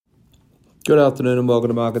Good afternoon and welcome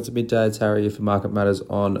to Markets at Midday. It's Harvey here for Market Matters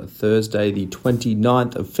on Thursday, the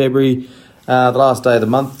 29th of February, the last day of the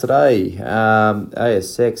month today.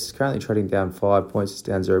 ASX currently trading down 5 points, it's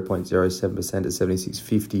down 0.07% at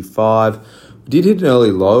 76.55. We did hit an early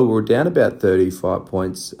low. We were down about 35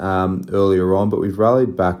 points earlier on, but we've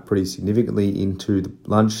rallied back pretty significantly into the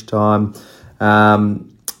lunchtime.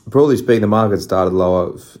 Broadly speaking, the market started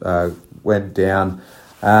lower, went down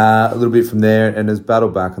a little bit from there and has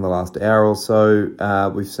battled back in the last hour or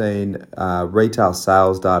so. We've seen retail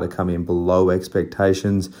sales data come in below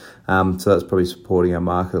expectations, so that's probably supporting our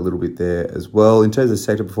market a little bit there as well. In terms of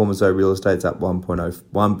sector performance, though, real estate's up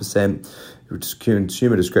 1.01%.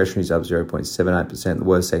 Consumer discretionary is up 0.78%. The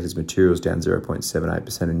worst sector's materials down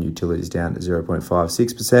 0.78% and utilities down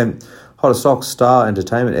 0.56%. Hotter stocks, Star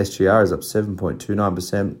Entertainment, SGR is up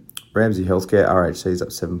 7.29%. Ramsay Healthcare, RHC is up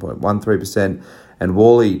 7.13%. And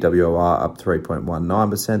Worley, WOR, up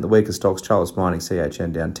 3.19%. The weaker stocks, Charles Mining,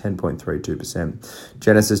 CHN, down 10.32%.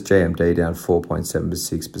 Genesis, GMD, down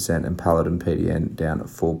 4.76%. And Paladin, PDN, down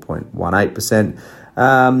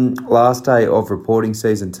 4.18%. Last day of reporting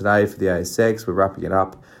season today for the ASX. We're wrapping it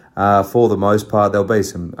up. For the most part, there'll be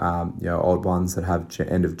some odd ones that have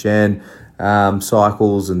end of Jan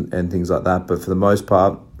cycles and things like that. But for the most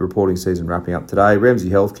part, reporting season wrapping up today.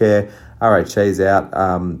 Ramsay Healthcare, RHC's out.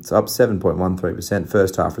 It's up 7.13%.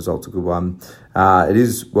 First half results a good one.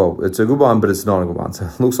 It's a good one, but it's not a good one. So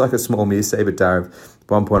it looks like a small miss. EBITDA of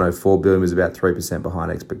 1.04 billion was about 3%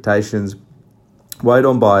 behind expectations. Weighed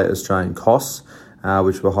on by Australian costs,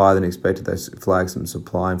 which were higher than expected. They flagged some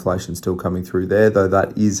supply inflation still coming through there, though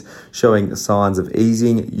that is showing signs of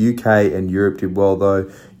easing. UK and Europe did well, though.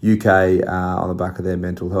 UK, on the back of their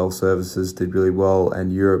mental health services, did really well,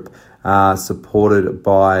 and Europe, supported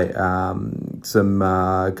by some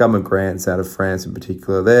government grants out of France in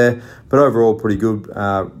particular there. But overall, pretty good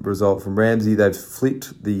result from Ramsay. They've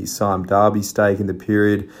flipped the Sime Darby stake in the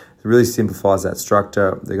period. It really simplifies that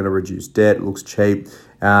structure. They're going to reduce debt. It looks cheap.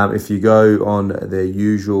 If you go on their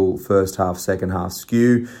usual first half, second half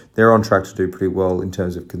skew, they're on track to do pretty well in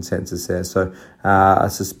terms of consensus there. So I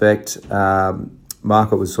suspect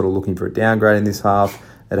market was sort of looking for a downgrade in this half.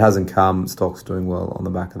 It hasn't come. Stock's doing well on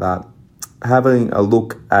the back of that. Having a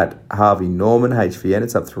look at Harvey Norman, HVN,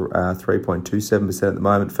 it's up 3.27% at the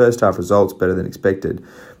moment. First half results better than expected.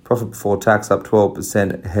 Profit before tax up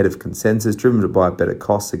 12% ahead of consensus, driven by better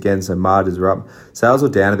costs again, so margins are up. Sales were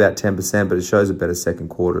down about 10%, but it shows a better second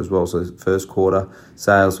quarter as well. So first quarter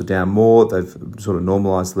sales were down more. They've sort of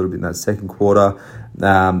normalised a little bit in that second quarter.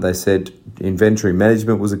 They said inventory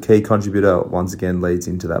management was a key contributor. Once again, leads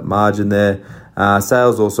into that margin there.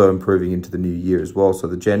 Sales also improving into the new year as well. So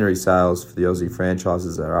the January sales for the Aussie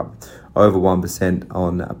franchises are up over 1%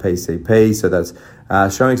 on PCP. So that's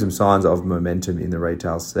showing some signs of momentum in the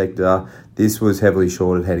retail sector. This was heavily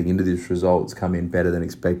shorted heading into this result. It's come in better than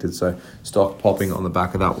expected. So stock popping on the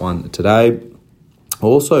back of that one today.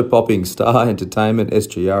 Also popping, Star Entertainment,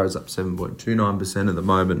 SGR is up 7.29% at the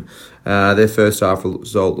moment. Their first half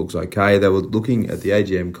result looks okay. They were looking at the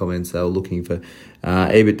AGM comments. They were looking for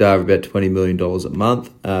EBITDA of about $20 million a month.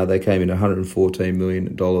 They came in $114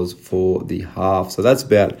 million for the half. So that's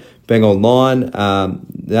about bang on line.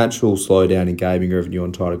 Natural slowdown in gaming revenue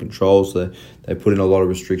on tighter controls. So they put in a lot of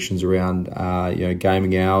restrictions around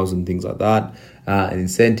gaming hours and things like that, and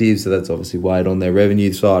incentives. So that's obviously weighed on their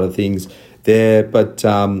revenue side of things there, but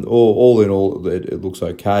all in all, it looks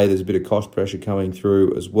okay. There's a bit of cost pressure coming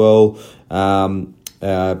through as well,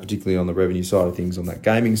 particularly on the revenue side of things on that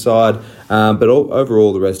gaming side. But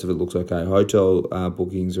overall, the rest of it looks okay. Hotel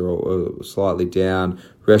bookings are all slightly down.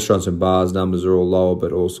 Restaurants and bars numbers are all lower,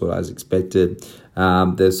 but also as expected.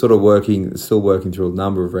 They're still working through a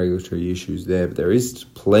number of regulatory issues there, but there is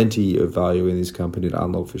plenty of value in this company to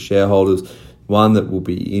unlock for shareholders. One that will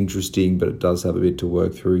be interesting, but it does have a bit to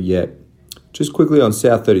work through yet. Just quickly on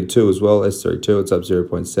South 32 as well, S32, it's up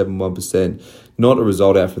 0.71%. Not a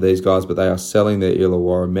result out for these guys, but they are selling their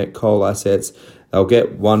Illawarra met coal assets. They'll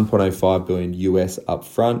get $1.05 billion US up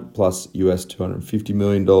front, plus US $250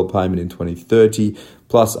 million payment in 2030,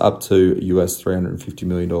 plus up to US $350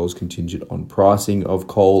 million contingent on pricing of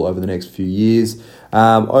coal over the next few years.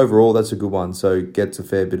 Overall, that's a good one. So gets a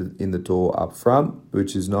fair bit in the door up front,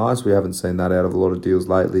 which is nice. We haven't seen that out of a lot of deals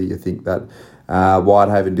lately. You think that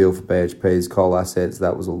Whitehaven deal for BHP's coal assets,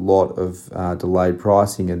 that was a lot of delayed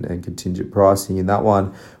pricing and contingent pricing in that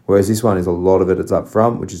one, whereas this one is a lot of it, it's up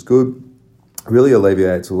front, which is good. really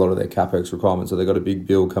alleviates a lot of their capex requirements. So they've got a big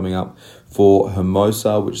bill coming up for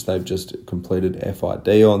Hermosa, which they've just completed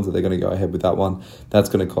FID on. So they're going to go ahead with that one. That's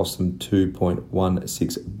going to cost them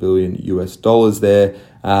 $2.16 billion there.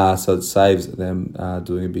 So it saves them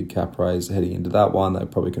doing a big cap raise heading into that one. They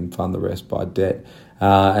probably can fund the rest by debt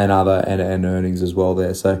and other and earnings as well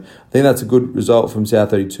there. So I think that's a good result from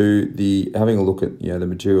South32. Having a look at the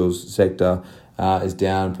materials sector is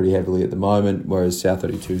down pretty heavily at the moment, whereas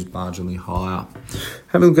South32 is marginally higher.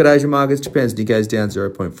 Having a look at Asian markets, Japan's Nikkei is down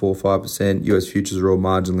 0.45%. US futures are all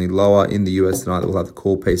marginally lower. In the US tonight, we'll have the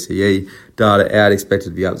core PCE data out, expected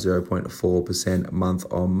to be up 0.4% month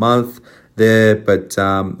on month there. But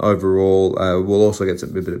overall, we'll also get a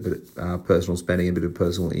bit of personal spending, a bit of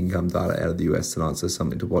personal income data out of the US tonight, so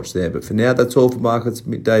something to watch there. But for now, that's all for markets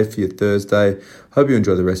midday for your Thursday. Hope you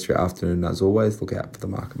enjoy the rest of your afternoon. As always, look out for the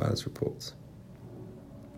Market Matters reports.